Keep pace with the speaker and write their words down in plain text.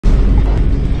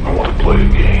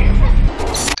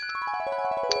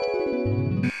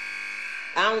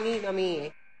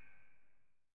Hey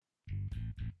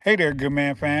there, good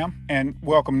man fam, and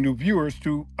welcome new viewers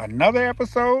to another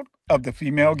episode of the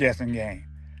Female Guessing Game.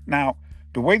 Now,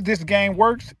 the way this game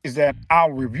works is that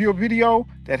I'll review a video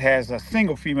that has a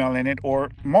single female in it or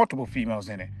multiple females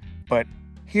in it. But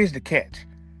here's the catch.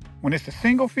 When it's a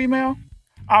single female,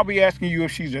 I'll be asking you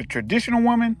if she's a traditional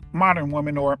woman,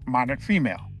 or modern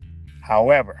female.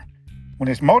 However, when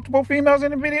it's multiple females in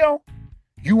the video,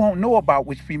 you won't know about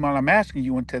which female I'm asking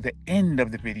you until the end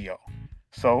of the video.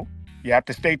 So, you have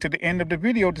to stay to the end of the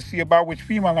video to see about which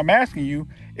female I'm asking you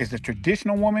is a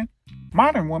traditional woman,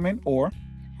 or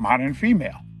modern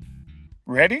female.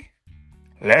 Ready?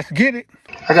 Let's get it.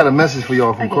 I got a message for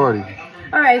y'all from Cardi.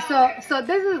 All right, so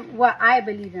this is what I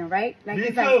believe in, right? Like,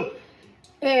 it's like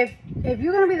if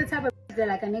you're gonna be the type of that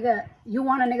like a nigga, you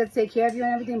want a nigga to take care of you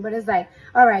and everything, but it's like,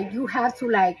 all right, you have to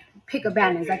like pick a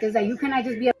balance. Like, it's like you cannot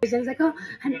just be a bitch. It's like, oh,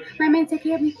 my man take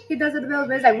care of me, he does it the bills,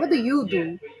 but it's like, what do you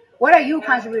do? What are you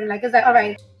contributing? Like, it's like, all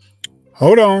right.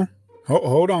 Hold on,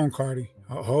 Cardi.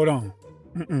 Hold on.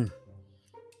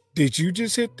 Did you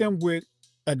just hit them with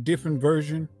a different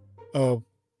version of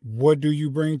what do you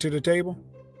bring to the table?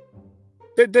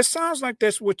 That sounds like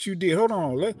that's what you did. Hold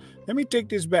on. Let me take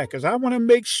this back because I want to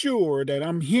make sure that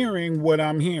I'm hearing what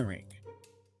I'm hearing.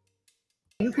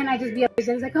 You cannot just be a bitch.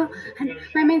 It's like, oh,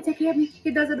 my man take care of me, he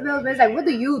does it the bills, but it's like, what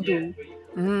do you do?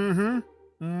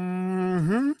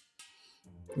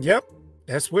 Yep,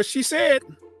 that's what she said.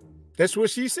 That's what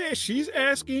she said. She's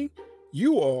asking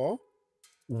you all,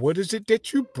 what is it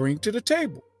that you bring to the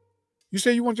table? You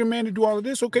say you want your man to do all of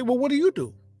this. Okay, well, what do you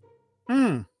do?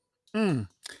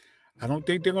 I don't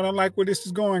think they're going to like where this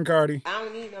is going, Cardi. I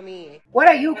don't need no man. What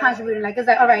are you contributing? Like, it's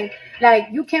like, all right, like,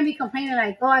 you can't be complaining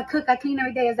like, oh, I cook, I clean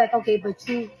every day. It's like, okay, but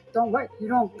you don't work. You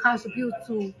don't contribute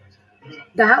to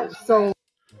the house. So.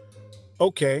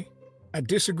 Okay, I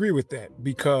disagree with that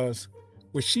because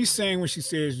what she's saying when she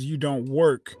says you don't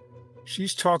work,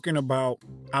 she's talking about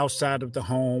outside of the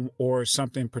home or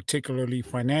something particularly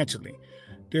financially.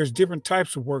 There's different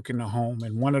types of work in the home,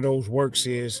 and one of those works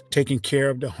is taking care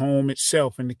of the home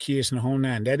itself and the kids and the whole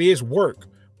nine. That is work,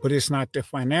 but it's not the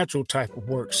financial type of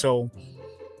work. So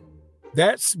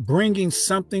that's bringing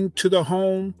something to the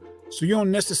home. So you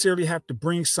don't necessarily have to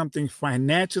bring something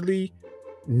financially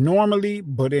normally,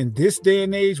 but in this day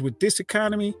and age with this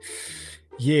economy,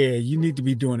 yeah, you need to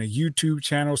be doing a YouTube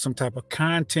channel, some type of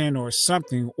content or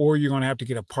something, or you're going to have to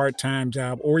get a part-time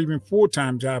job or even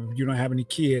full-time job if you don't have any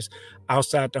kids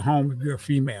outside the home if you're a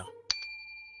female.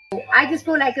 I just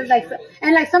feel like it's like,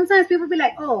 and like sometimes people be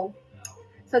like, oh,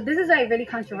 so this is like really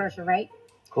controversial, right?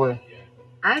 Go ahead.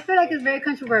 I feel like it's very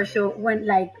controversial when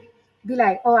like, be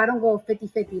like, oh, I don't go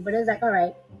 50-50, but it's like, all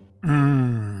right.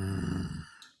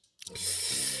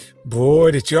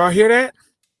 Boy, did y'all hear that?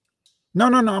 No,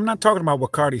 I'm not talking about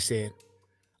what Cardi said.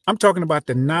 I'm talking about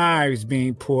the knives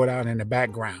being pulled out in the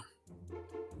background.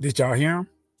 Did y'all hear them?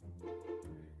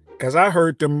 Because I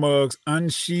heard the mugs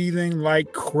unsheathing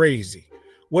like crazy.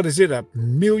 What is it, a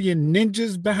million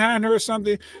ninjas behind her or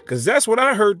something? Because that's what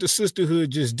I heard the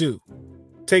sisterhood just do.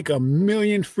 Take a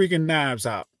million freaking knives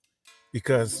out.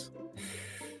 Because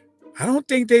I don't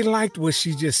think they liked what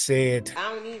she just said.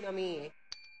 I don't need no man.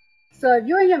 So if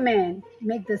you and your man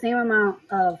make the same amount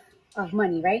of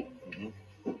money, right?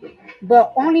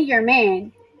 But only your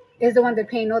man is the one that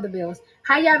paying all the bills.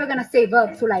 How you ever gonna save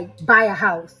up to like buy a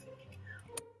house?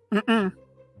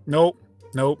 Nope.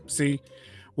 See,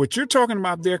 what you're talking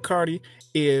about there, Cardi,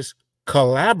 is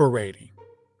collaborating.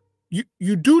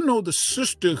 You do know the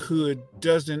sisterhood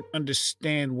doesn't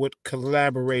understand what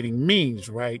collaborating means,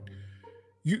 right?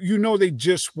 You know they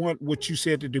just want what you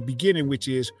said at the beginning, which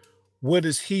is, what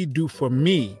does he do for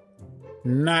me?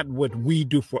 Not what we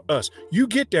do for us. You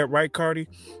get that, right, Cardi?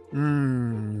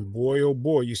 Boy, oh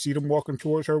boy. You see them walking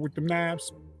towards her with them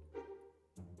knives?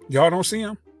 Y'all don't see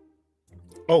them?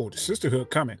 Oh, the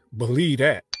sisterhood coming. Believe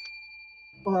that.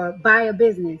 Or buy a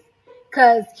business.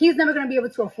 Because he's never going to be able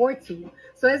to afford to.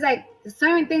 So it's like,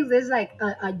 certain things is like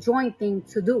a joint thing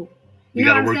to do. You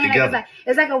know what I'm saying? Like,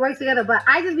 it's like a work together. But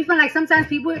I just be feeling like sometimes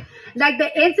people, like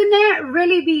the internet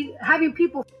really be having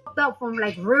people fucked up from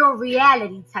like real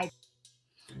reality type.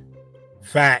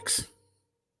 Facts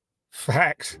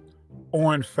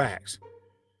on facts.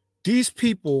 These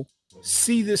people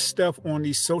see this stuff on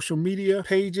these social media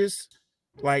pages,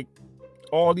 like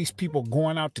all these people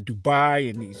going out to Dubai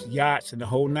and these yachts and the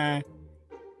whole nine,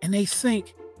 and they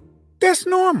think that's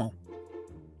normal.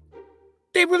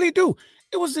 They really do.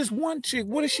 It was this one chick.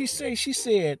 What did she say? She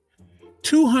said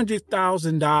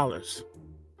 $200,000.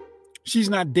 She's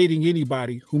not dating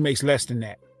anybody who makes less than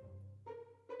that.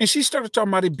 And she started talking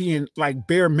about it being like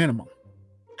bare minimum.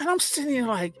 And I'm sitting there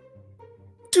like,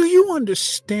 Do you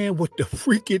understand what the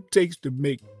freak it takes to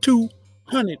make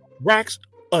 200 racks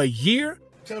a year?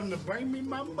 Tell them to bring me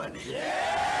my money.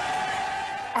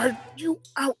 Are you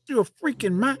out your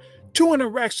freaking mind? 200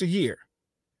 racks a year.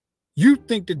 You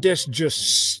think that that's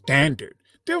just standard?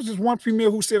 There was this one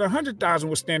female who said 100,000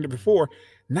 was standard before.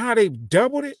 Now they've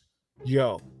doubled it.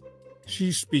 Yo,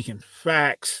 she's speaking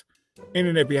facts.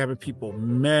 Internet be having people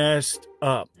messed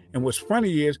up. And what's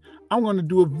funny is I'm going to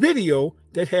do a video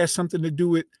that has something to do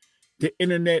with the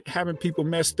internet having people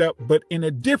messed up, but in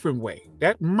a different way.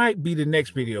 That might be the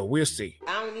next video. We'll see.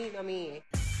 I don't need no man.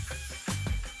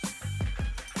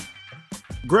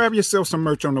 Grab yourself some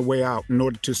merch on the way out in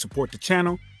order to support the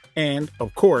channel. And,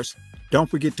 of course, don't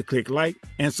forget to click like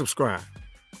and subscribe.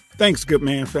 Thanks, good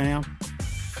man fam.